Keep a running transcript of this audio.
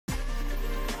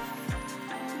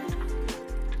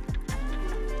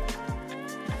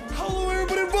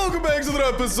welcome back to another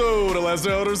episode of Last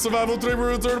Elder Survival 3.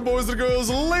 We're returned, boys and girls,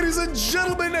 ladies and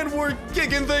gentlemen, and we're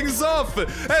kicking things off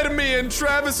at me and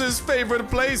Travis's favorite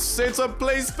place. It's a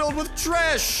place filled with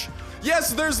trash.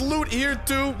 Yes, there's loot here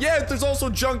too. Yeah, there's also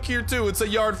junk here too. It's a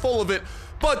yard full of it.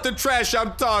 But the trash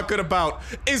I'm talking about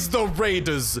is the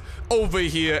raiders over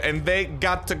here, and they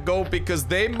got to go because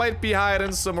they might be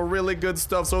hiding some really good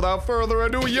stuff. So without further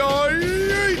ado,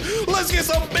 let's get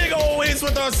some big old hits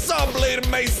with our saw-blade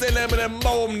mason and then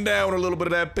mow them down. A little bit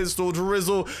of that pistol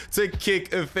drizzle to kick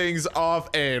things off,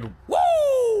 and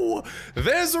woo!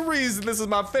 There's a reason this is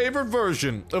my favorite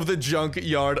version of the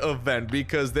junkyard event,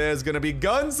 because there's gonna be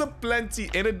guns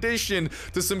aplenty in addition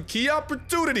to some key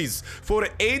opportunities for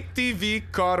ATV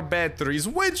car batteries,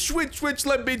 which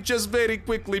let me just very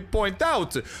quickly point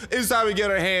out is how we get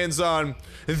our hands on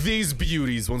these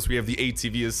beauties once we have the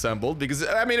ATV assembled. Because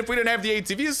I mean, if we didn't have the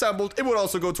ATV assembled, it would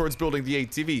also go towards building the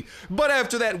ATV, but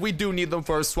after that we do need them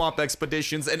for our swamp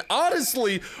expeditions. And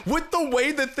honestly, with the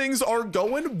way that things are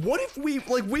going, what if we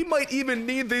might even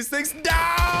need these things?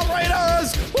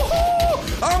 Raiders!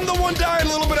 Woohoo! I'm the one dying a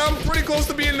little bit. I'm pretty close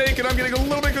to being naked. I'm getting a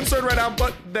little bit concerned right now,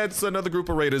 but that's another group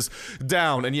of raiders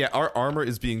down. And yeah, our armor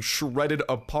is being shredded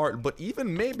apart, but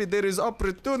even maybe there is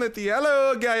opportunity.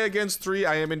 Hello, guy against 3.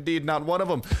 I am indeed not one of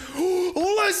them.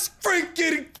 Let's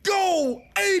freaking go!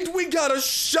 And we got a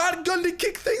shotgun to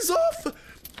kick things off.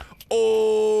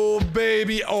 Oh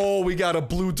baby, oh, we got a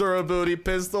blue durability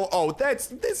pistol. Oh,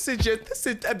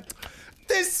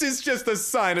 this is just a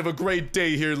sign of a great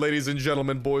day here, ladies and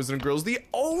gentlemen, boys and girls. The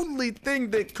only thing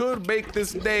that could make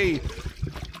this day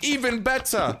even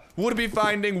better would be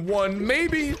finding one,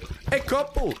 maybe a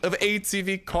couple of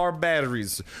ATV car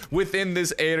batteries within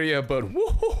this area, but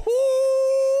woohoo!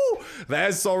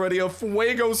 That's already a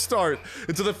fuego start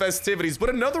to the festivities. But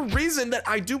another reason that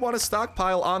I do want to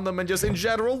stockpile on them, and just in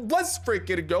general, let's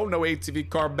freaking go. No ATV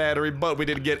car battery, but we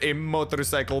did get a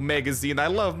motorcycle magazine. I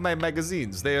love my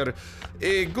magazines. They're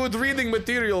a good reading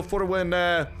material for when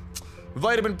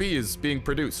vitamin P is being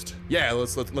produced. Yeah,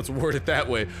 let's word it that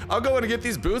way. I'll go in and get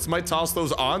these boots. Might toss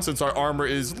those on since our armor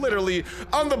is literally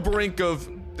on the brink of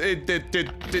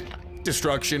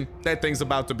destruction. That thing's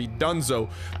about to be donezo.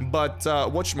 But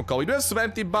whatchamacallit, we do have some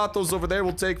empty bottles over there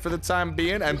we'll take for the time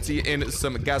being. Empty in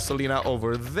some gasolina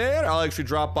over there. I'll actually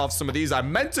drop off some of these. I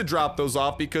meant to drop those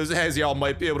off because, as y'all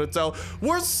might be able to tell,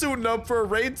 we're suiting up for a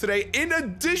raid today, in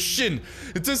addition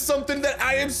to something that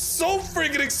I am so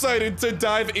freaking excited to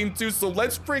dive into. So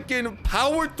let's freaking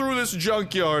power through this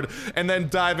junkyard and then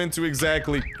dive into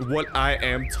exactly what I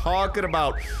am talking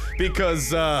about.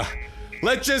 Because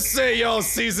let's just say, y'all,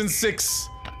 season 6.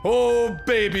 Oh,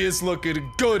 baby, it's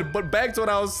looking good. But back to what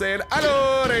I was saying.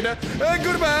 Hello, Raider.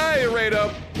 Goodbye,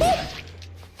 Raider.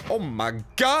 Oh, my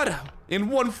God. In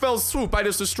one fell swoop, I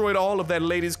just destroyed all of that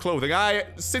lady's clothing. I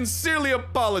sincerely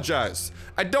apologize.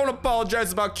 I don't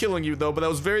apologize about killing you, though, but that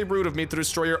was very rude of me to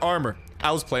destroy your armor.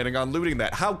 I was planning on looting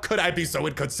that. How could I be so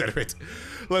inconsiderate?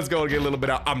 Let's go and get a little bit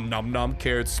of nom nom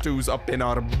carrot stews up in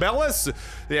our bellies.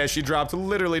 Yeah, she dropped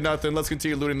literally nothing. Let's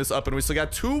continue looting this up, and we still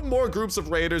got 2 more groups of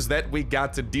raiders that we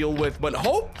got to deal with. But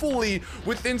hopefully,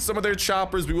 within some of their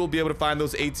choppers, we will be able to find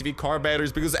those ATV car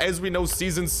batteries, because as we know,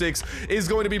 season 6 is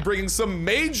going to be bringing some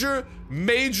major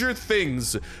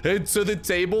things to the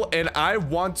table, and I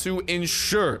want to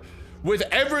ensure with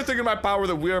everything in my power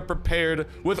that we are prepared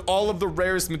with all of the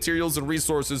rarest materials and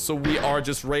resources, so we are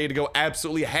just ready to go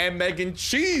absolutely ham, egg, and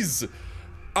cheese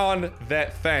on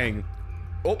that thing.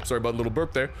 Oh, sorry about a little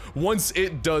burp there. Once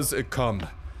it does come,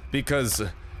 because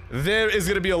there is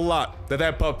going to be a lot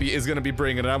that puppy is going to be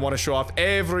bringing, and I want to show off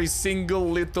every single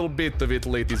little bit of it,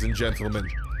 ladies and gentlemen.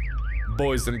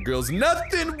 Boys and girls,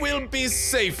 nothing will be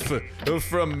safe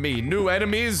from me. New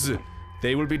enemies,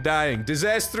 they will be dying.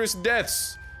 Disastrous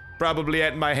deaths, probably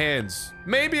at my hands.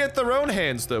 Maybe at their own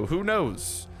hands, though. Who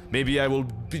knows? Maybe I will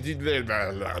be...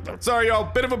 Sorry,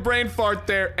 y'all. Bit of a brain fart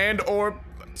there, and or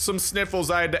some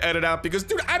sniffles I had to edit out because,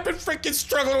 dude, I've been freaking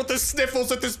struggling with the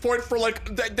sniffles at this point for, like...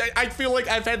 I feel like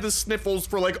I've had the sniffles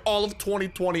for, like, all of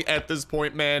 2020 at this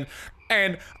point, man.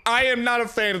 And I am not a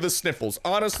fan of the sniffles.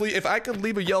 Honestly, if I could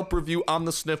leave a Yelp review on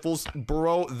the sniffles,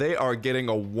 bro, they are getting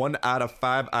a 1 out of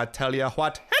 5. I tell ya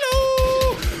what.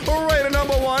 Hello! Raider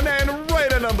number 1 and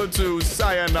Raider number 2.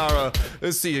 Sayonara.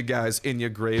 See you guys in your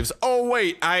graves. Oh,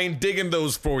 wait, I ain't digging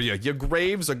those for you. Your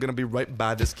graves are gonna be right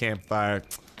by this campfire.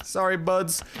 Sorry,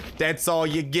 buds. That's all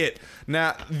you get.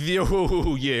 Now,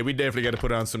 oh, yeah, we definitely got to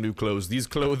put on some new clothes. These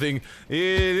clothing,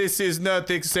 this is not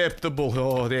acceptable.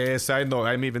 Oh, yes, I know.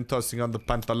 I'm even tossing on the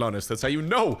pantalones. That's how you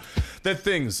know that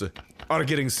things are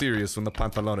getting serious when the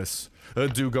pantalones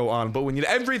do go on. But we need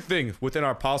everything within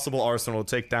our possible arsenal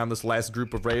to take down this last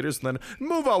group of raiders and then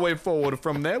move our way forward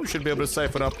from there. We should be able to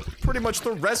siphon up pretty much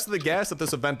the rest of the gas that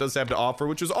this event does have to offer,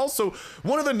 which is also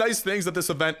one of the nice things that this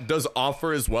event does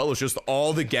offer as well, is just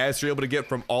all the gas you're able to get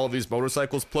from all of these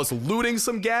motorcycles, plus looting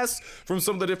some gas from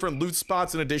some of the different loot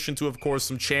spots, in addition to, of course,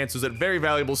 some chances at very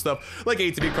valuable stuff like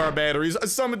ATV car batteries,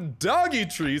 some doggy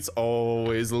treats.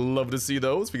 Always love to see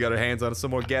those. We got our hands on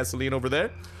some more gasoline over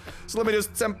there. So let me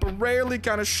just temporarily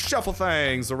kind of shuffle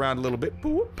things around a little bit.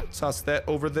 Boop, toss that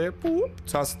over there. Boop,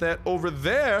 toss that over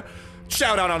there.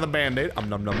 Shout out on the band-aid. Nom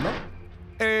nom nom.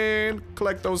 And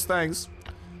collect those things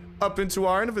up into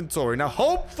our inventory. Now,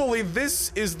 hopefully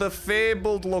this is the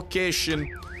fabled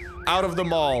location out of the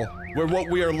mall where what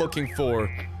we are looking for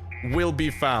will be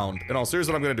found. And also, here's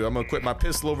what I'm gonna do. I'm gonna quit my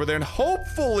pistol over there, and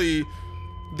hopefully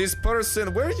this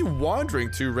person, where are you wandering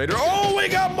to, Raider? Oh, we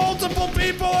got multiple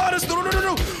people on us. No.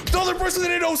 The other person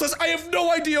that knows us. I have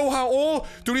no idea how. Oh,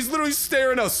 dude, he's literally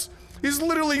staring at us. He's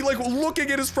literally like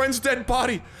looking at his friend's dead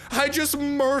body. I just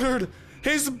murdered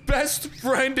his best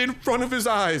friend in front of his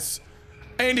eyes,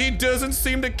 and he doesn't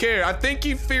seem to care. I think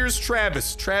he fears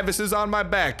Travis. Travis is on my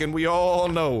back, and we all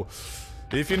know,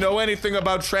 if you know anything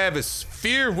about Travis,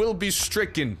 fear will be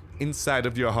stricken inside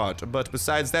of your heart. But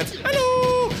besides that,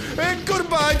 hello and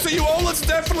goodbye to you all. Let's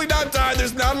definitely not die.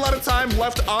 There's not a lot of time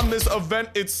left on this event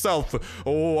itself.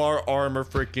 Oh, our armor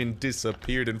freaking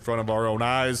disappeared in front of our own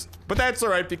eyes, but that's all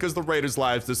right because the raiders'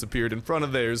 lives disappeared in front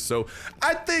of theirs, so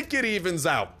I think it evens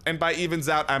out. And by evens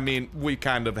out, I mean we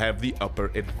kind of have the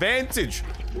upper advantage.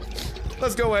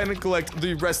 Let's go ahead and collect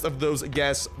the rest of those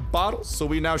gas bottles. So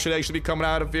we now should actually be coming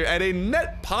out of here at a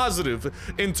net positive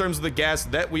in terms of the gas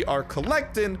that we are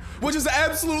collecting, which is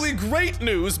absolutely great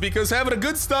news because having a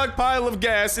good stockpile of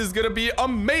gas is gonna be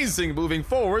amazing moving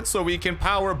forward, so we can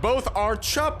power both our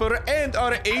chopper and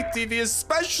our ATV,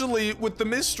 especially with the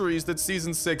mysteries that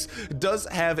Season 6 does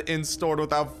have in store.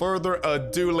 Without further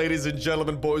ado, ladies and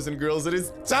gentlemen, boys and girls, it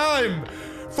is time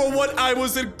for what I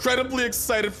was incredibly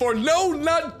excited for. No,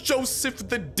 not Joseph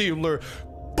the dealer.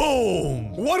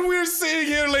 Boom! What we're seeing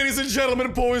here, ladies and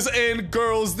gentlemen, boys and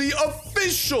girls, the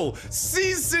official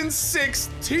Season 6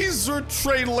 teaser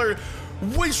trailer,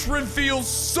 which reveals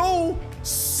so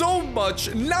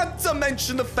much, not to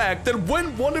mention the fact that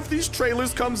when one of these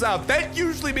trailers comes out, that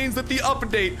usually means that the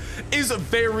update is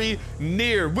very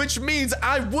near, which means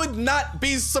I would not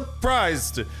be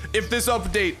surprised if this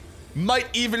update might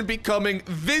even be coming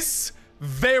this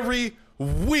very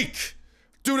week,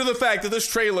 due to the fact that this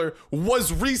trailer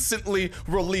was recently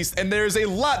released, and there's a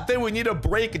lot that we need to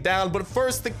break down. But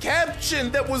first, the caption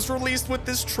that was released with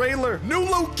this trailer: new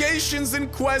locations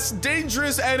and quests,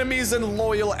 dangerous enemies and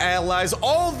loyal allies,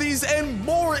 all these and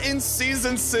more in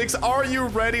Season 6. Are you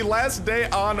ready? Last day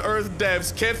on Earth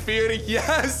devs, Kefir,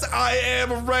 yes, I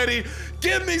am ready.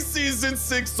 Give me Season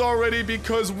 6 already,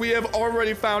 because we have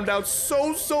already found out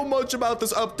so much about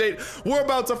this update. We're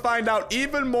about to find out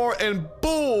even more, and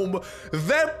boom,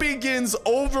 that begins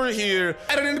over here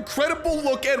at an incredible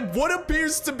look at what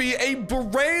appears to be a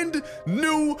brand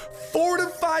new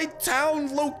fortified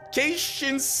town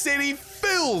location city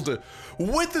filled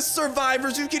with the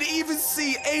survivors. You can even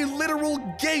see a literal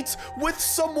gate with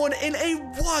someone in a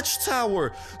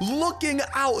watchtower looking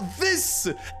out. This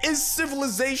is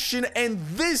civilization, and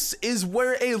this is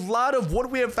where a lot of what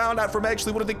we have found out from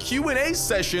actually one of the Q&A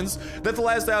sessions that the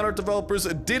Last Day on Earth developers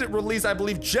did release, I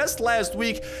believe, just last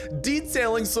week,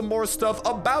 detailing some more stuff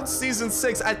about Season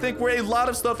 6. I think where a lot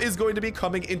of stuff is going to be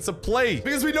coming into play,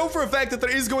 because we know for a fact that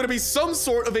there is going to be some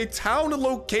sort of a town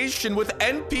location with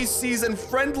NPCs and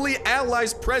friendly allies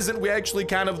present. We actually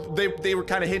kind of, they were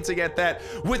kind of hinting at that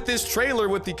with this trailer,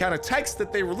 with the kind of text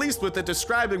that they released with it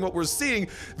describing what we're seeing.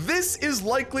 This is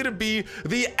likely to be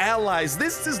the allies.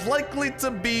 This is likely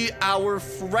to be our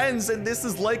friends, and this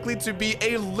is likely to be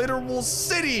a literal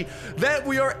city that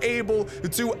we are able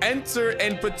to enter,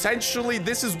 and potentially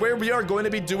this is where we are going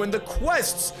to be doing the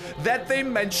quests that they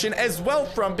mention as well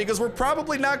from, because we're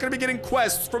probably not going to be getting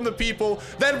quests from the people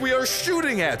that we are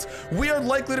shooting at. We are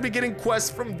likely to be getting quests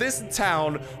from this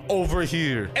town over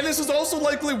here. And this is also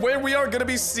likely where we are going to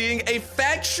be seeing a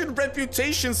faction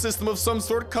reputation system of some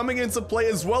sort coming into play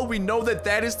as well. We know that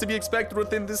that is to be expected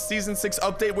within this season 6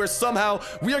 update, where somehow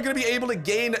we are going to be able to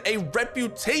gain a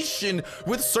reputation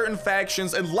with certain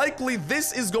factions, and likely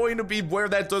this is going to be where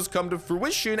that does come to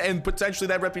fruition, and potentially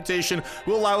that reputation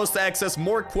will allow us to access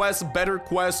more quests, better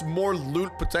quests, more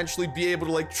loot, potentially be able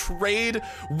to like trade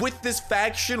with this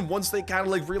faction once they kind of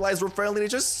like realize we're friendly.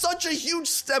 It's just such a huge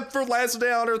step for Last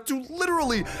Day on Earth to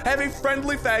literally have a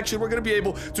friendly faction we're going to be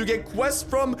able to get quests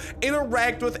from,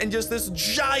 interact with, and just this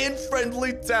giant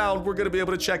friendly town we're going to be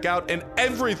able to check out and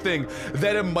everything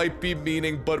that it might be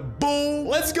meaning. But boom,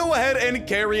 let's go ahead and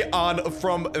carry on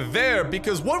from there,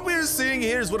 because what we're seeing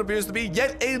here is what appears to be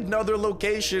yet another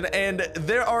location, and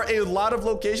there are a lot of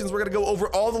locations. We're going to go over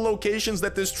all the locations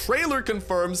that this trailer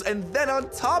confirms, and then on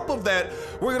top of that,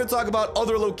 we're going to talk about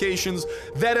other locations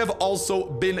that have also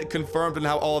been confirmed and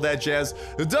how all that jazz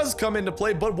does come into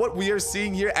play. But what we are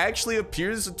seeing here actually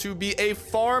appears to be a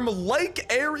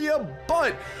farm-like area,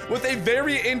 but with a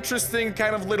very interesting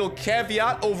kind of little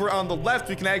caveat. Over on the left,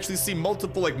 we can actually see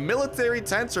multiple like military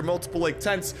tents or multiple like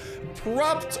tents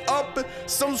propped up,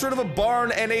 some sort of a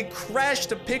barn, and a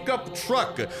crashed pickup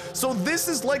truck. So this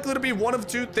is likely to be one of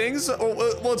two things.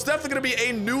 Well, it's definitely going to be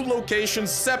a new location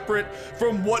separate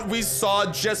from what we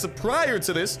saw just prior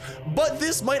to this, but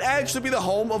this might actually be the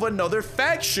home of another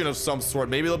faction of some sort.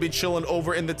 Maybe they'll be chilling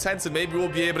over in the tents, and maybe we'll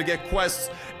be able to get quests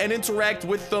and interact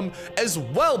with them as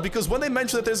well, because when they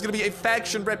mention that there's going to be a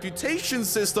faction reputation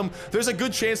system, there's a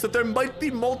good chance that there might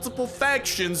be multiple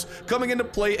factions coming into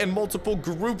play and multiple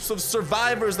groups of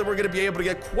survivors that we're going to be able to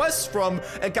get quests from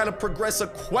and kind of progress a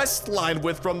quest line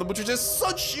with from them, which is just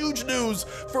such huge news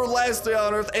for Last Day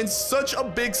on Earth and such a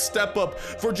big step up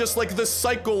for just like the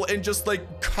cycle and just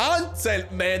like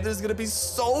content, man. There's going to be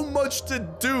so much to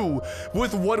do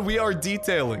with what we are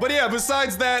detailing. But yeah,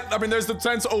 besides that, I mean, there's the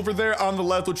tents over there on the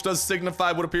left, which does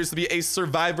signify what appears to be a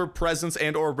survivor presence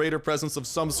and or raider presence of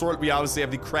some sort. We obviously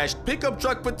have the crashed pickup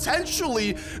truck,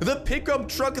 potentially the pickup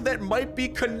truck that might be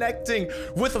connecting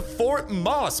with Fort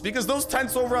Moss, because those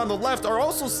tents over on the left are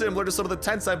also similar to some of the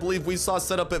tents I believe we saw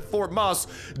set up at Fort Moss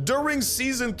during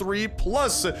season 3,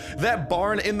 plus that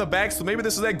barn in the back. So maybe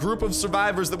this is that group of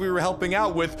survivors that we were helping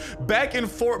out with back in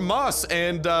Fort Moss,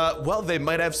 and well, they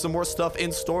might have some more stuff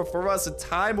in store for us.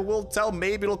 Time will tell.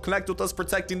 Maybe it'll connect with us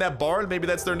protecting that barn. Maybe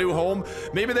that's their new home.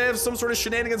 Maybe they have some sort of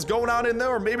shenanigans going on in there,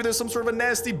 or maybe there's some sort of a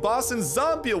nasty boss and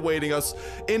zombie awaiting us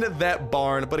in that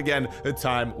barn. But again,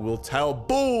 time will tell.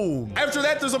 Boom. After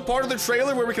that, there's a part of the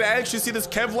trailer where we can actually see this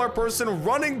Kevlar person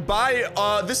running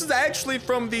by. This is actually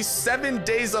from the 7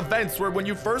 days events, where when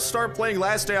you first start playing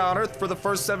Last Day on Earth for the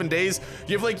first 7 days,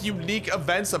 you have like unique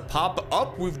events that pop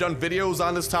up. We've done videos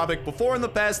on this topic before in the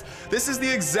past. This is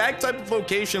the exact type of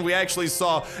location we actually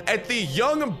saw at the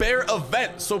Young Bear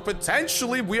event. So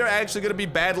potentially we are actually going to be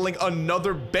battling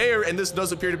another bear, and this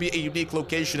does appear to be a unique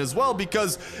location as well,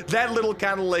 because that little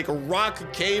kind of like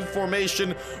rock cave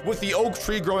formation with the oak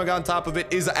tree growing on top of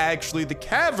it is actually the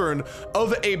cavern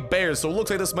of a bear. So it looks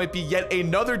like this might be yet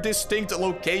another distinct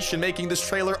location, making this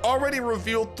trailer already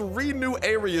reveal 3 new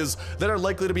areas that are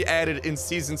likely to be added in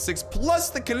season 6, plus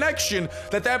the connection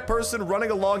that that person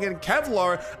running along in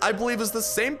Kevlar, I believe, is the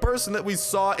same person that we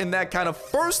saw in that kind of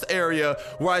first area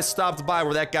where I stopped by,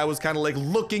 where that guy was kind of like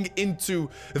looking into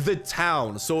the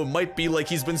town. So it might be like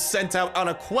he's been sent out on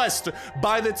a quest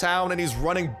by the town and he's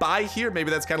running by here. Maybe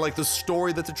that's kind of like the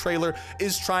story that the trailer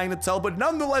is trying to tell, but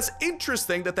nonetheless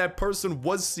interesting that that person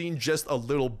was seen just a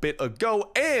little bit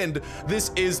ago. And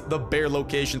this is the bear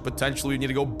location. Potentially we need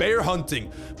to go bear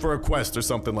hunting for a quest or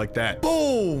something like that.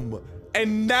 Boom.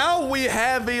 And now we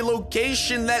have a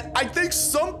location that I think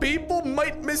some people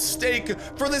might mistake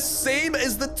for the same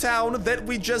as the town that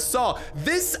we just saw.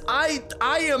 This, I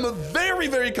am very,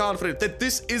 very confident that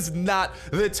this is not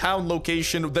the town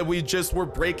location that we just were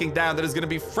breaking down that is going to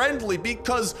be friendly,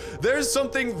 because there's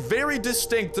something very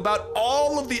distinct about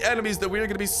all of the enemies that we are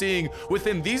going to be seeing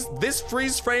within this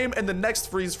freeze frame and the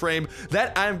next freeze frame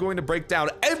that I'm going to break down.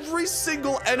 Every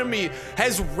single enemy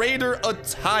has raider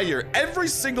attire. Every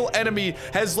single enemy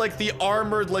has like the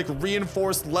armored, like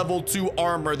reinforced level 2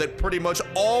 armor that pretty much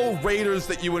all raiders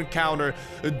that you encounter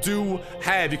do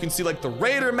have. You can see like the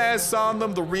raider masks on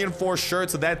them, the reinforced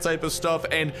shirts, and that type of stuff.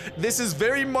 And this is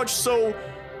very much so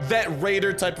that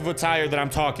raider type of attire that I'm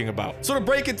talking about. So to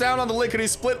break it down on the lickety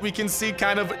split, we can see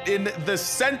kind of in the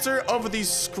center of the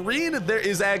screen, there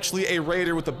is actually a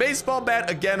raider with a baseball bat,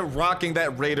 again, rocking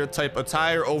that raider type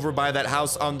attire. Over by that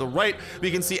house on the right,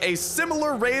 we can see a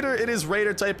similar raider. It is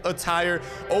raider type attire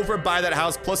over by that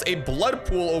house, plus a blood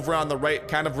pool over on the right,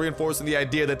 kind of reinforcing the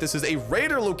idea that this is a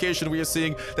raider location. We are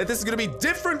seeing that this is going to be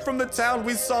different from the town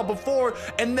we saw before,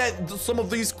 and that some of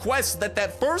these quests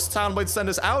that first town might send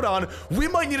us out on, we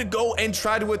might need to go and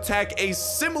try to attack a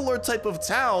similar type of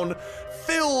town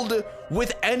filled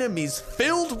with enemies,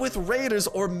 filled with raiders,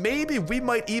 or maybe we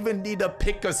might even need to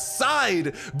pick a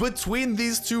side between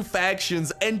these two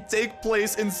factions and take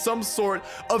place in some sort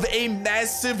of a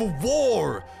massive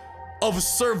war of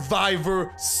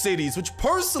survivor cities, which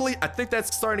personally, I think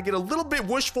that's starting to get a little bit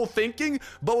wishful thinking,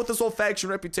 but with this whole faction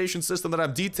reputation system that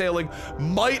I'm detailing,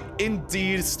 might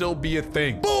indeed still be a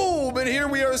thing. Boom! And here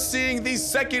we are seeing the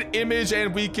second image,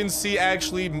 and we can see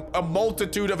actually a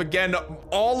multitude of, again,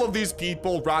 all of these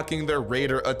people rocking their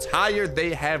raider attire.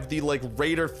 They have the like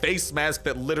raider face mask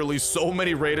that literally so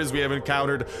many raiders we have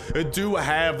encountered do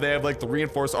have. They have like the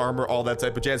reinforced armor, all that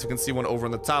type of jazz. You can see one over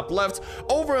in the top left,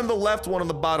 over in the left, one on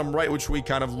the bottom right, which we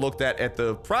kind of looked at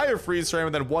the prior freeze frame,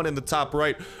 and then one in the top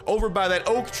right over by that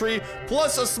oak tree.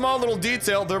 Plus a small little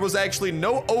detail, there was actually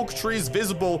no oak trees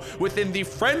visible within the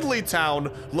friendly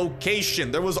town location.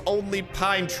 There was only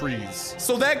pine trees.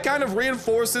 So that kind of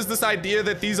reinforces this idea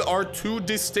that these are two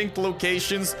distinct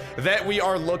locations that we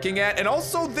are looking at. And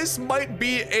also this might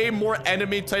be a more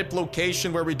enemy type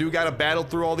location where we do gotta battle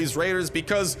through all these raiders,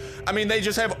 because I mean, they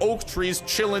just have oak trees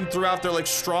chilling throughout their like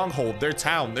stronghold, their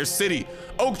town, their city.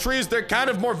 Oak trees, they're kind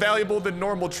of more valuable than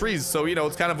normal trees, so you know,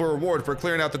 it's kind of a reward for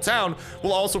clearing out the town.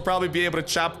 We'll also probably be able to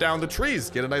chop down the trees,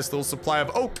 get a nice little supply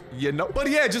of oak, you know. But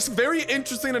yeah, just very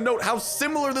interesting to note how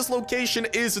similar this location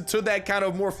is to that kind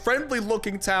of more friendly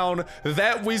looking town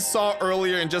that we saw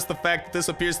earlier, and just the fact that this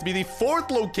appears to be the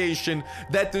fourth location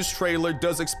that this trailer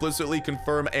does explicitly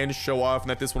confirm and show off,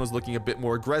 and that this one is looking a bit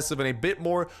more aggressive and a bit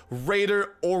more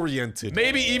raider oriented.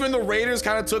 Maybe even the raiders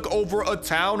kind of took over a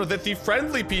town that the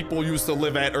friendly people used to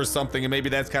live at or something, and maybe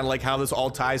that's kind of like how this all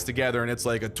ties together, and it's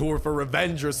like a tour for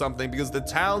revenge or something, because the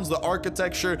towns, the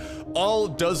architecture, all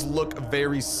does look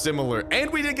very similar. And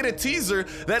we did get a teaser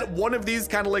that one of these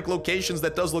kind of like locations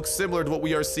that does look similar to what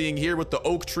we are seeing here with the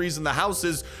oak trees and the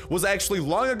houses was actually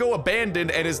long ago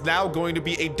abandoned and is now going to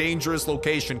be a dangerous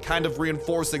location, kind of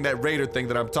reinforcing that raider thing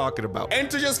that I'm talking about.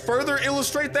 And to just further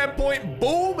illustrate that point,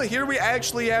 boom, here we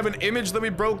actually have an image that we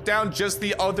broke down just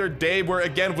the other day, where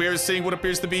again we are seeing what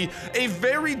appears to be a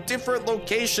very different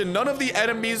location. None of the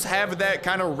enemies have that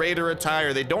kind of raider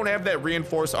attire. They don't have that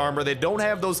reinforced armor. They don't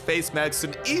have those face masks,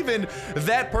 and even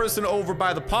that person over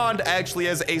by the pond actually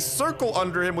has a circle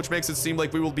under him, which makes it seem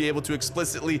like we will be able to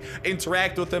explicitly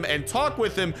interact with him and talk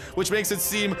with him, which makes it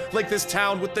seem like this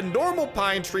town with the normal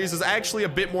pine trees is actually a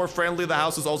bit more friendly. The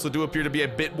houses also do appear to be a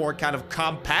bit more kind of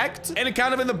compact, and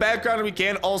kind of in the background we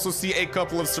can also see a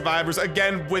couple of survivors,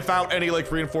 again without any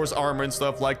like reinforced armor and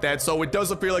stuff like that. So it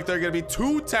does appear like there are going to be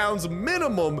two towns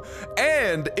minimum,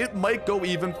 and it might go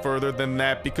even further than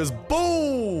that, because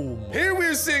boom, here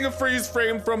we're seeing a freeze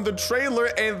frame from the trailer,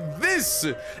 and this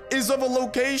is of a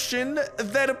location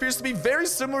that appears to be very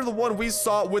similar to the one we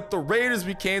saw with the raiders.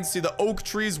 We can see the oak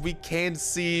trees, we can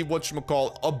see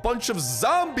whatchamacallit, a bunch of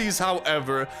zombies,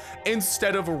 however,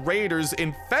 instead of raiders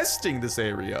infesting this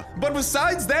area. But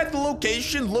besides that, the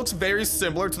location looks very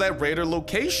similar to that raider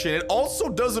location. It also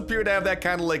does appear to have that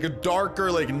kind of like a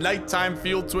darker like nighttime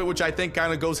feel to it, which I think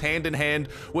kind of goes hand in hand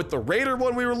with the raider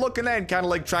one we were looking at, and kind of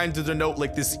like trying to denote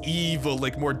like this evil,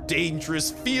 like more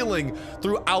dangerous feeling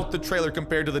throughout the trailer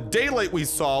compared to the daylight we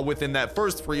saw within that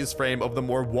first freeze frame of the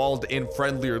more walled in,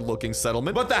 friendlier looking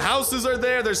settlement. But the houses are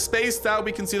there, they're spaced out,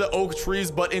 we can see the oak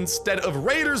trees, but instead of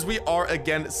raiders we are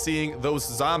again seeing those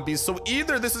zombies. So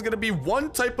either this is going to be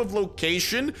one type of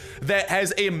location that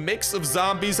has a mix of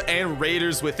zombies and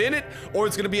raiders within it, or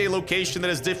it's going to be a location that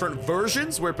has different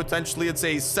versions where potentially it's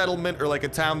a settlement or like a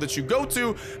town that you go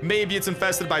to, maybe it's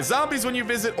infested by zombies when you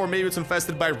visit, or maybe it's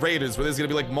infested by raiders where there's going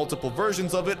to be like multiple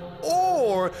versions of it,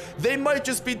 or they might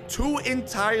just be two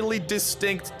entirely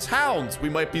distinct towns. We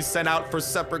might be sent out for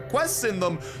separate quests in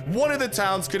them. One of the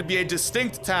towns could be a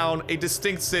distinct town, a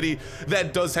distinct city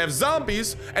that does have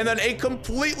zombies, and then a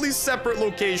completely separate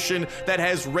location that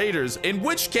has raiders, in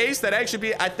which case that actually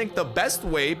be, I think, the best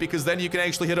way, because then you can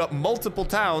actually hit up multiple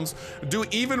towns, do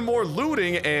even more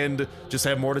looting, and just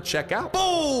have more to check out.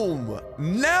 Boom!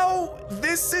 Now,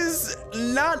 this is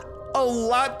not a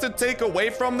lot to take away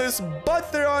from this,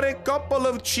 but there are a couple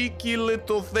of cheeky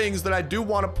little things that I do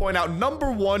want to point out.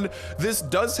 Number one, this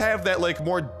does have that like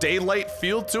more daylight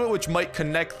feel to it, which might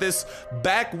connect this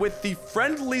back with the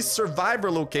friendly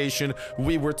survivor location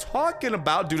we were talking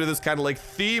about due to this kind of like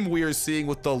theme we are seeing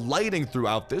with the lighting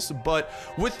throughout this. But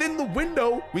within the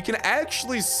window, we can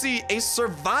actually see a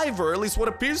survivor, at least what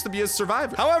appears to be a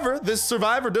survivor. However, this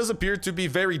survivor does appear to be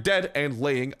very dead and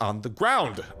laying on the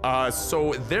ground.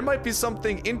 So there might be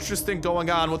something interesting going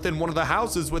on within one of the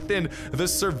houses within the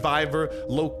survivor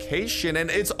location. And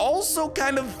it's also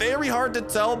kind of very hard to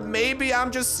tell. Maybe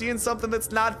I'm just seeing something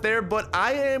that's not there, but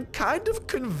I am kind of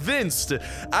convinced.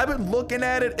 I've been looking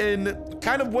at it, and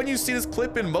kind of when you see this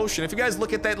clip in motion, if you guys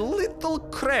look at that little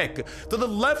crack to the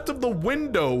left of the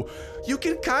window, you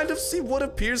can kind of see what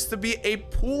appears to be a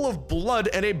pool of blood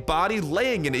and a body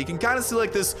laying in it. You can kind of see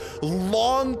like this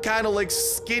long, kind of like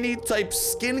skinny type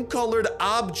skin colored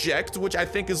object, which I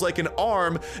think is like an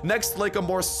arm, next to like a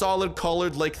more solid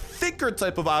colored, like thicker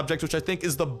type of object, which I think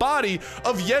is the body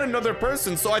of yet another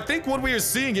person. So I think what we are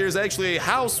seeing here is actually a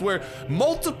house where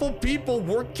multiple people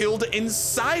were killed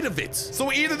inside of it.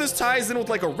 So either this ties in with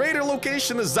like a raider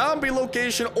location, a zombie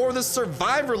location, or the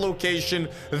survivor location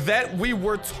that we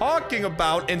were talking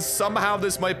about, and somehow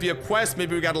this might be a quest.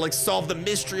 Maybe we gotta like solve the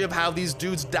mystery of how these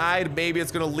dudes died. Maybe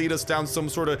it's gonna lead us down some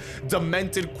sort of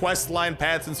demented quest line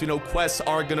path, since we know quests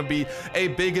are gonna be a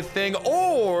big thing.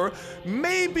 Or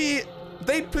maybe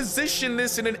they position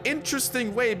this in an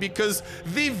interesting way, because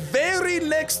the very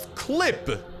next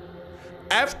clip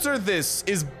after this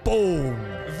is boom,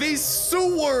 the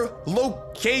sewer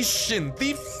location,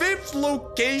 the 5th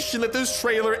location that this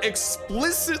trailer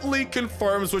explicitly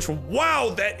confirms, which, wow,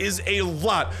 that is a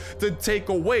lot to take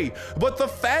away. But the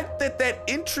fact that that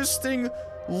interesting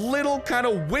little kind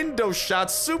of window shot,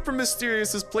 super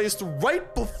mysterious, is placed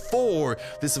right before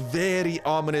this very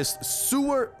ominous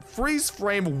sewer freeze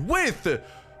frame with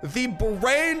the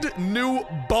brand new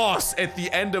boss at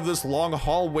the end of this long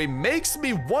hallway makes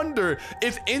me wonder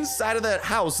if inside of that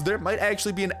house there might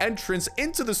actually be an entrance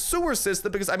into the sewer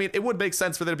system, because I mean, it would make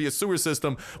sense for there to be a sewer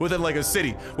system within like a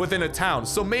city, within a town.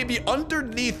 So maybe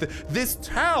underneath this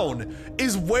town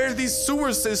is where the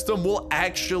sewer system will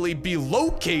actually be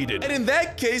located. And in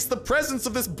that case, the presence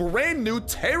of this brand new,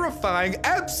 terrifying,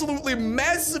 absolutely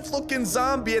massive looking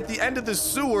zombie at the end of the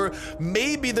sewer,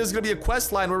 maybe there's gonna be a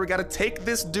quest line where we gotta take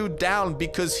this dude down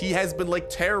because he has been like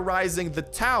terrorizing the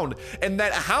town. And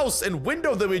that house and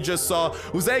window that we just saw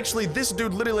was actually this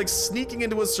dude literally like sneaking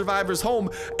into a survivor's home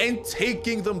and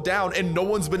taking them down, and no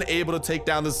one's been able to take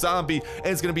down the zombie, and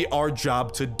it's gonna be our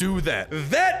job to do that.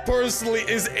 That personally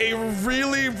is a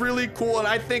really, really cool, and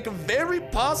I think very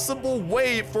possible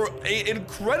way for an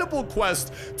incredible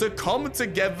quest to come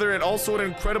together, and also an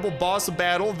incredible boss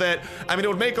battle that, I mean, it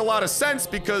would make a lot of sense,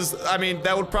 because I mean,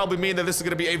 that would probably mean that this is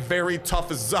gonna be a very tough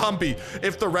zombie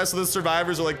if the rest of the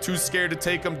survivors are like too scared to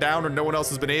take him down, or no one else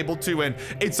has been able to, and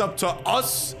it's up to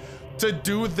us to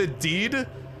do the deed.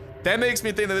 That makes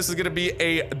me think that this is gonna be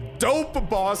a dope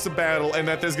boss battle, and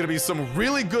that there's gonna be some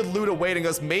really good loot awaiting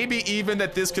us. Maybe even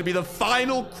that this could be the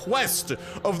final quest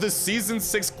of the season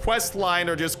 6 quest line,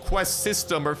 or just quest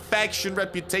system, or faction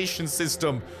reputation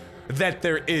system that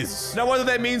there is. Now, whether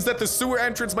that means that the sewer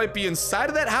entrance might be inside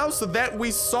of that house that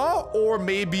we saw, or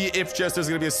maybe if just there's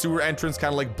gonna be a sewer entrance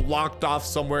kind of like blocked off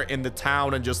somewhere in the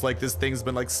town, and just like this thing's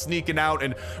been like sneaking out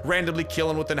and randomly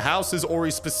killing within houses, or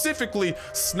he specifically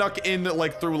snuck in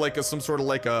like through like some sort of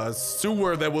like a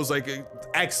sewer that was like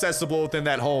accessible within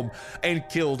that home and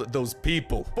killed those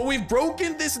people. But we've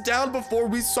broken this down before.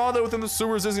 We saw that within the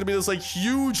sewers there's gonna be this like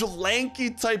huge lanky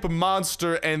type of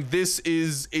monster, and this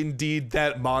is indeed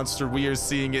that monster. We are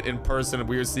seeing it in person, and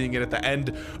we are seeing it at the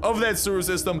end of that sewer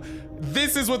system.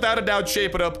 This is without a doubt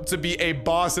shaping up to be a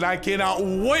boss, and I cannot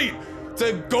wait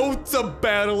to go to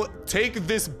battle, take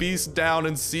this beast down,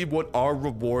 and see what our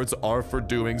rewards are for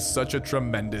doing such a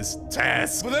tremendous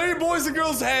task. But there you boys and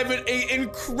girls have it, an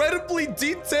incredibly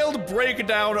detailed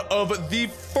breakdown of the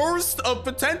first of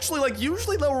potentially, like,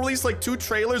 usually they'll release like 2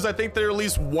 trailers. I think they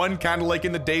release one kind of like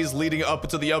in the days leading up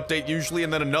to the update usually,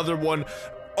 and then another one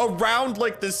around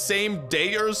like the same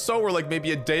day or so, or like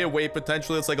maybe a day away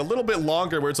potentially. It's like a little bit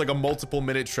longer, where it's like a multiple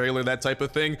minute trailer, that type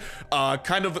of thing,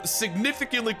 kind of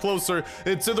significantly closer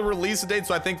to the release date.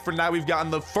 So I think for now we've gotten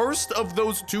the first of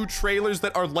those 2 trailers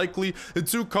that are likely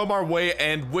to come our way,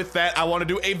 and with that I want to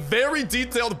do a very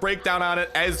detailed breakdown on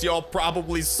it. As y'all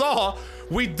probably saw,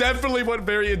 We definitely went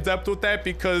very in-depth with that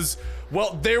because,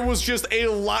 well, there was just a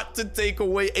lot to take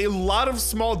away, a lot of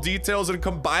small details, and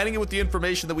combining it with the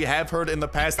information that we have heard in the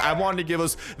past, I wanted to give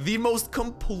us the most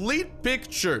complete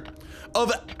picture of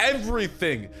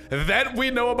everything that we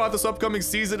know about this upcoming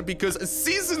season, because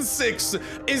season 6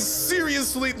 is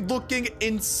seriously looking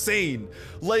insane.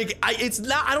 Like, I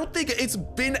don't think it's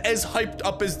been as hyped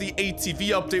up as the ATV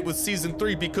update with season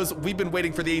 3, because we've been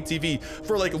waiting for the ATV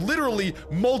for like literally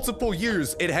multiple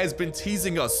years. It has been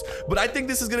teasing us, but I think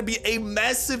this is going to be a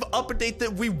massive update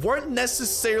that we weren't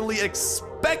necessarily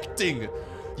expecting.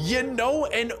 You know,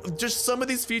 and just some of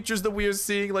these features that we are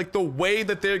seeing, like the way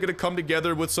that they're gonna come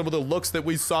together with some of the looks that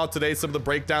we saw today, some of the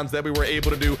breakdowns that we were able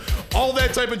to do, all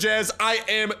that type of jazz. I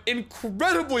am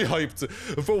incredibly hyped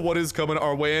for what is coming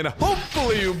our way, and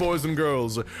hopefully you boys and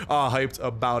girls are hyped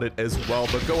about it as well.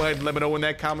 But go ahead and let me know in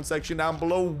that comment section down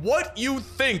below what you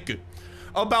think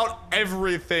about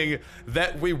everything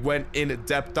that we went in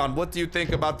depth on. What do you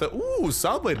think about the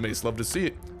Sawblade Mace? Love to see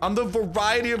it. On the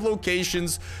variety of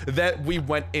locations that we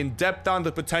went in depth on,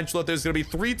 the potential that there's gonna be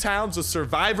 3 towns, a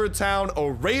survivor town,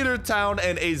 a raider town,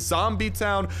 and a zombie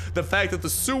town. The fact that the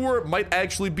sewer might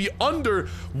actually be under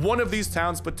one of these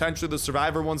towns, potentially the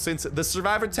survivor one, since the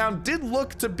survivor town did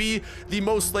look to be the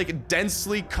most like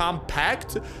densely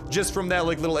compact, just from that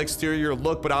like little exterior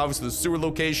look. But obviously the sewer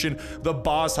location, the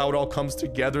boss, how it all comes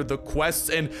together, the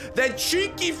quests, and that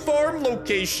cheeky farm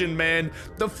location, man.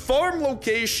 The farm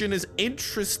location is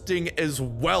interesting as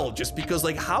well, just because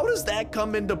like how does that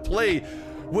come into play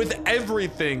with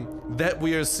everything that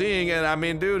we are seeing? And I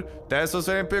mean, dude, that's the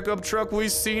same pickup truck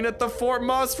we've seen at the Fort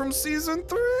Moss from season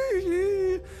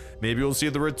 3. Maybe we'll see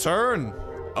the return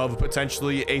of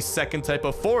potentially a second type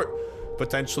of fort,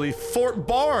 potentially Fort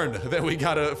Barn, that we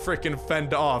gotta freaking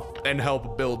fend off and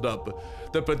help build up.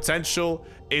 The potential,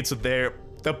 it's there.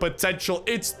 The potential,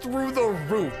 it's through the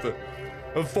roof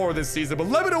for this season. But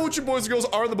let me know what you boys and girls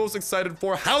are the most excited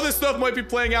for, how this stuff might be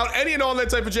playing out, any and all that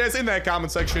type of jazz in that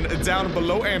comment section down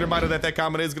below. And a reminder that that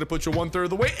comment is going to put you 1/3 of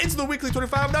the way into the weekly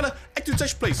 $25 Active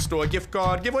Touch Play Store gift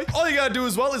card giveaway. All you gotta do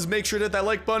as well is make sure to hit that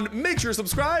like button, make sure to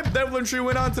subscribe. That will ensure you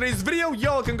win on today's video.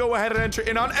 Y'all can go ahead and enter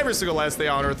in on every single last day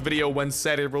on Earth video when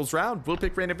Saturday rolls around. We'll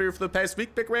pick random video for the past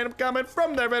week, pick random comment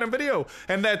from that random video,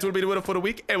 and that's what will be the winner for the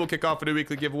week. And we'll kick off a new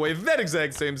weekly giveaway that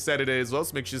exact same Saturday as well.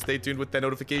 So make sure you stay tuned with that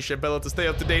notification bell to stay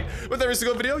up to date with every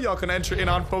single video y'all can enter in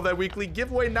on for that weekly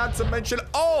giveaway. Not to mention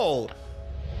all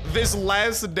this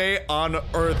last day on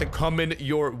Earth coming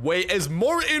your way as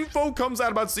more info comes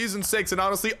out about season 6, and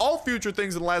honestly all future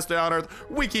things in the last day on Earth,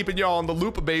 we keeping y'all on the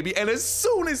loop, baby. And as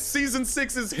soon as season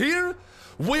 6 is here,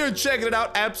 we are checking it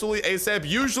out absolutely ASAP.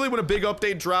 Usually when a big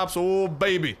update drops, oh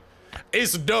baby,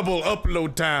 it's double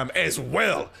upload time as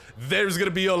well. There's gonna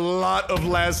be a lot of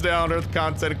Last Day on Earth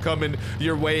content coming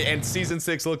your way, and season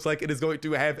 6 looks like it is going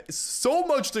to have so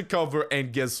much to cover.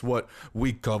 And guess what?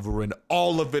 We covering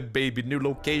all of it, baby. New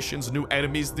locations, new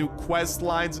enemies, new quest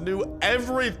lines, new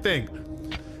everything.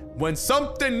 When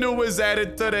something new is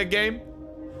added to the game,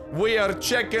 we are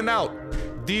checking out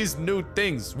these new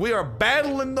things. We are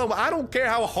battling them. I don't care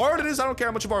how hard it is. I don't care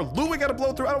how much of our loot we gotta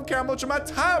blow through. I don't care how much of my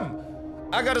time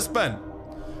I gotta spend.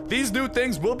 These new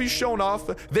things will be shown off.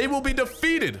 They will be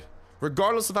defeated,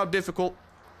 regardless of how difficult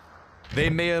they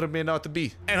may or may not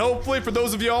be. And hopefully for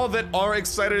those of y'all that are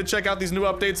excited to check out these new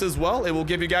updates as well, it will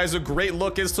give you guys a great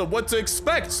look as to what to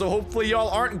expect. So hopefully y'all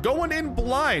aren't going in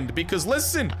blind, because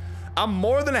listen, I'm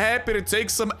more than happy to take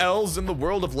some L's in the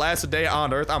world of Last Day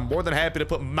on Earth. I'm more than happy to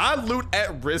put my loot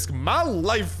at risk, my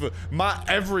life, my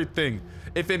everything,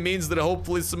 if it means that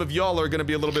hopefully some of y'all are going to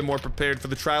be a little bit more prepared for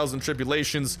the trials and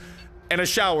tribulations. And a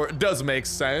shower does make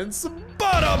sense.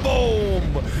 Bada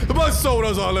boom! My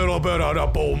soda's a little bit of a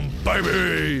boom,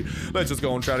 baby! Let's just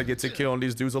go and try to get to killing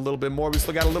these dudes a little bit more. We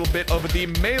still got a little bit of the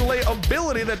melee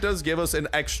ability that does give us an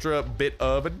extra bit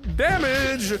of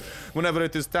damage whenever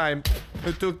it is time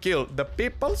to kill the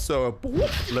people. So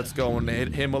let's go and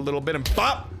hit him a little bit and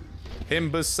pop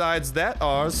him. Besides that,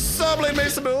 our Sawblade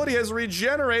Mace ability has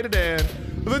regenerated, and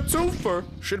the twofer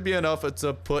should be enough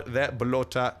to put that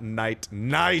Blota night.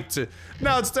 Now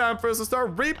it's time for us to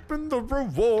start reaping the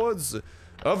rewards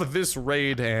of this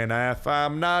raid, and if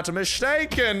I'm not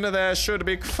mistaken, there should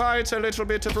be quite a little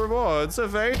bit of rewards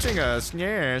awaiting us.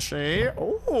 Yes,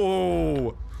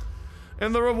 oh,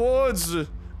 and the rewards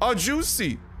are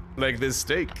juicy, like this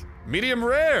steak. Medium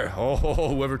rare. Oh,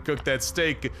 whoever cooked that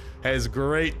steak has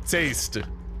great taste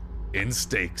in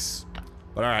steaks.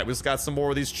 But all right, we just got some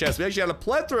more of these chests. We actually had a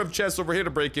plethora of chests over here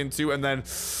to break into, and then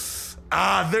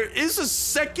There is a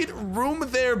second room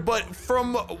there, but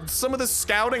from some of the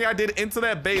scouting I did into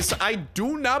that base, I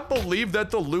do not believe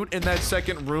that the loot in that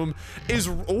second room is...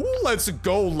 Oh, let's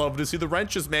go. Love to see the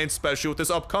wrenches, man, especially with this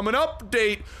upcoming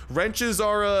update. Wrenches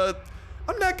are,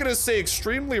 I'm not gonna say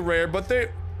extremely rare, but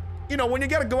they're... You know, when you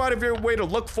gotta go out of your way to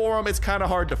look for them, it's kind of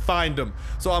hard to find them.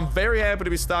 So I'm very happy to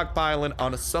be stockpiling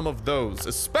on some of those,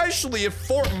 especially if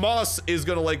Fort Moss is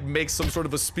gonna like make some sort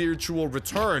of a spiritual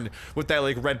return with that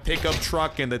like red pickup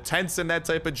truck and the tents and that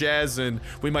type of jazz. And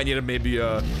we might need to maybe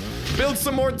build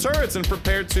some more turrets and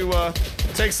prepare to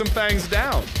take some things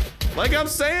down. Like I'm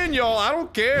saying, y'all, I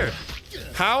don't care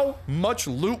how much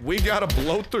loot we gotta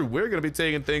blow through. We're gonna be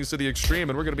taking things to the extreme,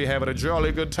 and we're gonna be having a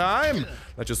jolly good time.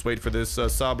 Let's just wait for this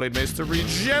saw blade mace to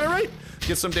regenerate.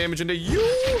 Get some damage into you.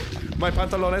 My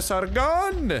pantalones are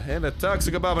gone, and the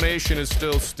toxic abomination is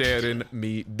still staring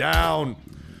me down.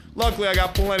 Luckily, I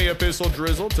got plenty of pistol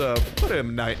drizzle to put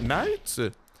him night-night.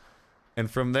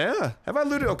 And from there, have I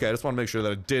looted? Okay, I just want to make sure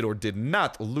that I did or did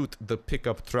not loot the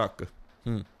pickup truck.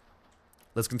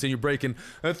 Let's continue breaking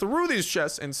through these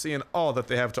chests and seeing all that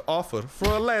they have to offer for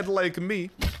a lad like me.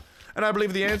 And I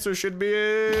believe the answer should be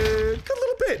a good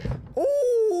little bit.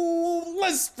 Oh,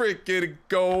 let's freaking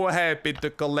go. Happy to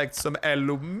collect some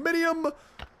aluminum.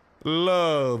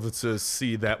 Love to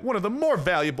see that. One of the more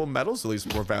valuable metals, at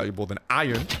least more valuable than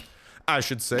iron, I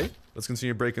should say. Let's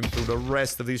continue breaking through the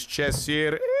rest of these chests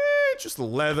here. Just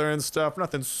leather and stuff.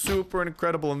 Nothing super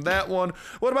incredible in that one.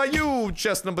 What about you,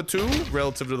 chest number 2?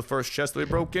 Relative to the first chest that we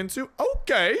broke into.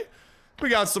 Okay. We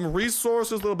got some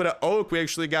resources, a little bit of oak. We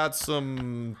actually got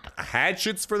some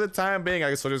hatchets for the time being. I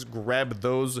guess I'll just grab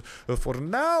those for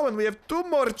now. And we have 2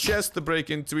 more chests to break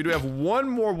into. We do have 1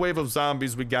 more wave of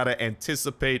zombies we gotta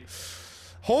anticipate.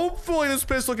 Hopefully this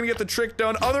pistol can get the trick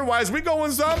done. Otherwise, we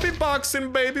going zombie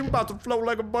boxing, baby. We're about to float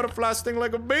like a butterfly, sting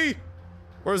like a bee.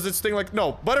 Or is it sting like...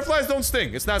 No, butterflies don't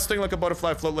sting. It's not sting like a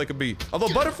butterfly, float like a bee.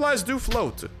 Although butterflies do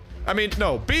float. I mean,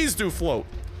 no, bees do float.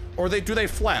 Or do they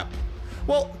flap?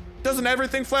 Well, doesn't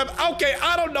everything flap? Okay,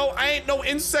 I don't know. I ain't no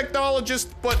insectologist,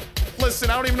 but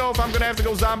listen, I don't even know if I'm gonna have to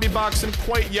go zombie boxing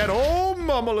quite yet. Oh,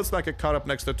 mama, let's not get caught up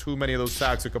next to too many of those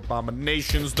toxic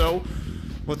abominations, though.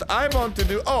 What I want to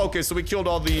do... Oh, okay, so we killed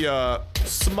all the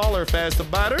smaller fast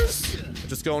biters.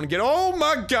 Just go and get... Oh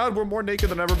my god, we're more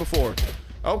naked than ever before.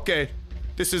 Okay.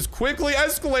 This is quickly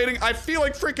escalating. I feel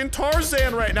like freaking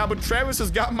Tarzan right now, but Travis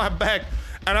has got my back.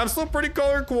 And I'm still pretty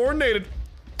color coordinated.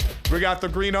 We got the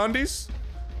green undies.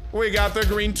 We got the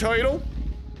green title.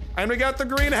 And we got the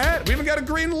green hat. We even got a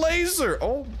green laser.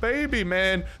 Oh, baby,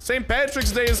 man. St.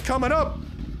 Patrick's Day is coming up.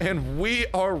 And we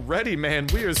are ready, man.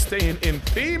 We are staying in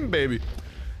theme, baby.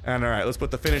 And all right, let's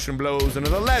put the finishing blows into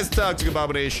the last toxic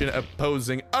abomination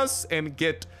opposing us and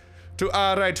get to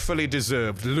our rightfully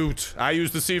deserved loot. I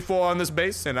used the C4 on this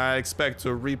base, and I expect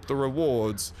to reap the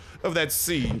rewards of that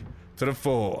C to the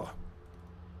 4.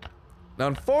 Now,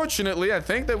 unfortunately, I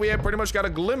think that we have pretty much got a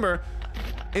glimmer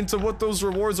into what those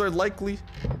rewards are likely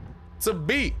to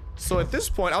be. So at this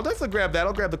point, I'll definitely grab that.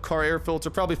 I'll grab the car air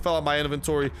filter, probably fill out my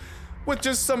inventory with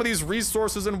just some of these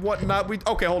resources and whatnot.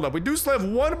 Okay, hold up. We do still have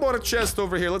 1 more chest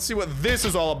over here. Let's see what this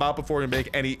is all about before we make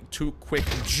any too quick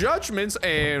judgments.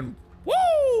 And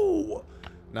woo!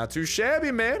 Not too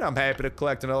shabby, man. I'm happy to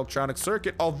collect an electronic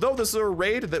circuit. Although this is a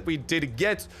raid that we did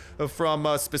get from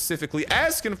specifically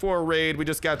asking for a raid, we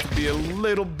just got to be a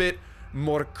little bit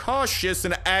more cautious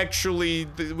and actually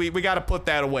we got to put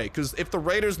that away. Because if the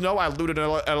raiders know I looted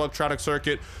an electronic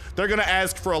circuit, they're going to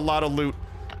ask for a lot of loot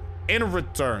in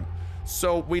return.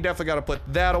 So we definitely got to put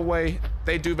that away.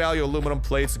 They do value aluminum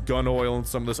plates, gun oil, and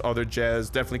some of this other jazz.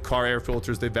 Definitely car air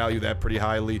filters. They value that pretty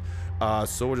highly.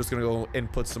 So we're just gonna go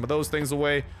and put some of those things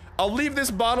away. I'll leave this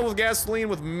bottle of gasoline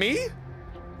with me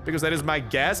because that is my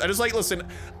gas. I just like, listen,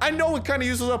 I know it kind of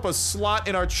uses up a slot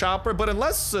in our chopper, but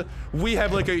unless we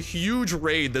have like a huge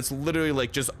raid that's literally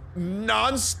like just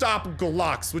non-stop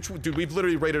Glocks, which, dude, we've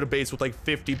literally raided a base with like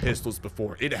 50 pistols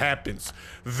before. It happens.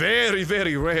 Very,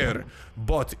 very rare,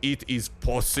 but it is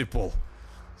possible.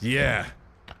 Yeah.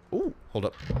 Ooh, hold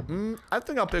up. I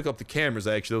think I'll pick up the cameras,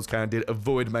 actually. Those kind of did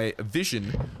avoid my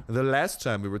vision the last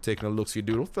time we were taking a look-see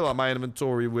doodle. Fill out my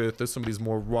inventory with some of these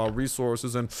more raw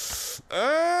resources, and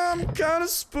I'm kind of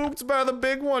spooked by the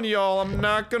big one, y'all. I'm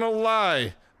not gonna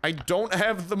lie. I don't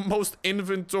have the most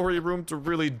inventory room to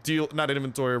really deal... Not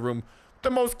inventory room.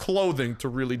 The most clothing to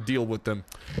really deal with them.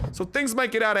 So things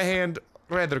might get out of hand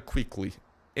rather quickly.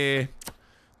 That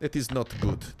is not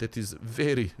good. That is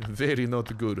very, very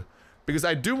not good. Because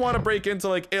I do want to break into,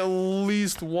 like, at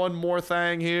least 1 more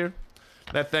thing here.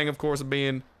 That thing, of course,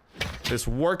 being this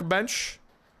workbench.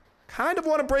 Kind of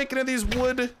want to break into these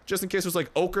wood, just in case there's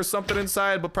like oak or something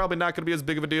inside, but probably not going to be as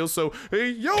big of a deal. So,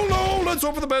 hey, YOLO, let's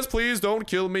hope for the best. Please don't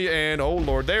kill me. And, oh,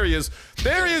 Lord, there he is.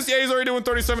 There he is. Yeah, he's already doing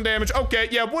 37 damage. Okay,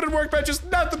 yeah, wooden workbench is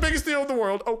not the biggest deal in the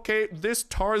world. Okay, this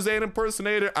Tarzan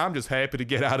impersonator, I'm just happy to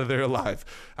get out of there alive.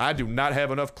 I do not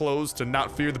have enough clothes to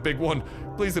not fear the big one.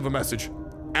 Please leave a message.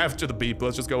 After the beep,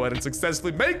 let's just go ahead and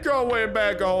successfully make our way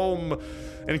back home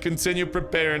and continue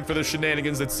preparing for the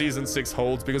shenanigans that Season 6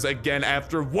 holds. Because again,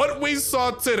 after what we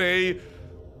saw today,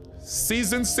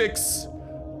 Season 6,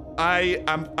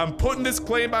 I'm putting this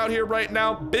claim out here right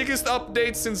now. Biggest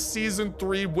update since Season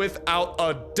 3 without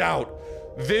a doubt.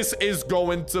 This is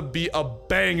going to be a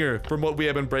banger from what we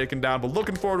have been breaking down, but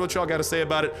looking forward to what y'all got to say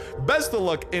about it. Best of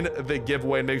luck in the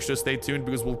giveaway. Make sure to stay tuned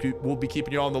because we'll be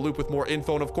keeping you all in the loop with more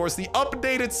info, and of course the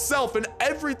update itself and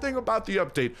everything about the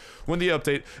update when the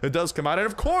update does come out. And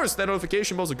of course that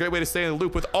notification bell is a great way to stay in the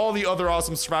loop with all the other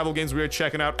awesome survival games we are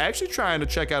checking out. Actually trying to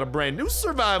check out a brand new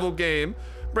survival game.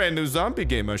 Brand new zombie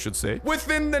game, I should say,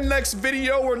 within the next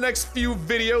video or next few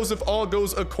videos if all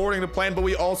goes according to plan. But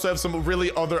we also have some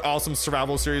really other awesome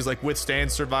survival series like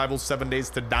Withstand Survival, 7 Days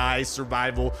to Die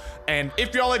Survival. And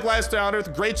if y'all like Last Day on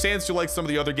Earth, great chance you like some of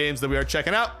the other games that we are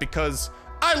checking out, because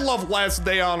I love Last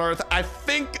Day on Earth. I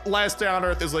think Last Day on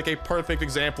Earth is like a perfect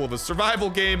example of a survival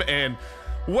game, and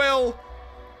well,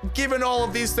 given all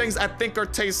of these things, I think our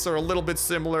tastes are a little bit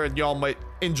similar, and y'all might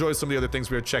enjoy some of the other things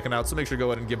we are checking out. So make sure to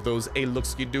go ahead and give those a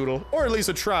look-ski doodle, or at least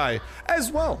a try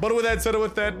as well. But with that said and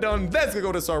with that done, that's gonna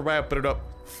go to start wrapping it up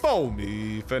for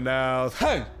me for now.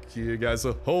 Thank you guys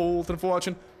a whole ton for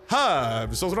watching. Have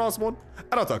yourselves an awesome one,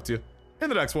 and I'll talk to you in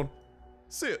the next one.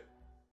 See ya.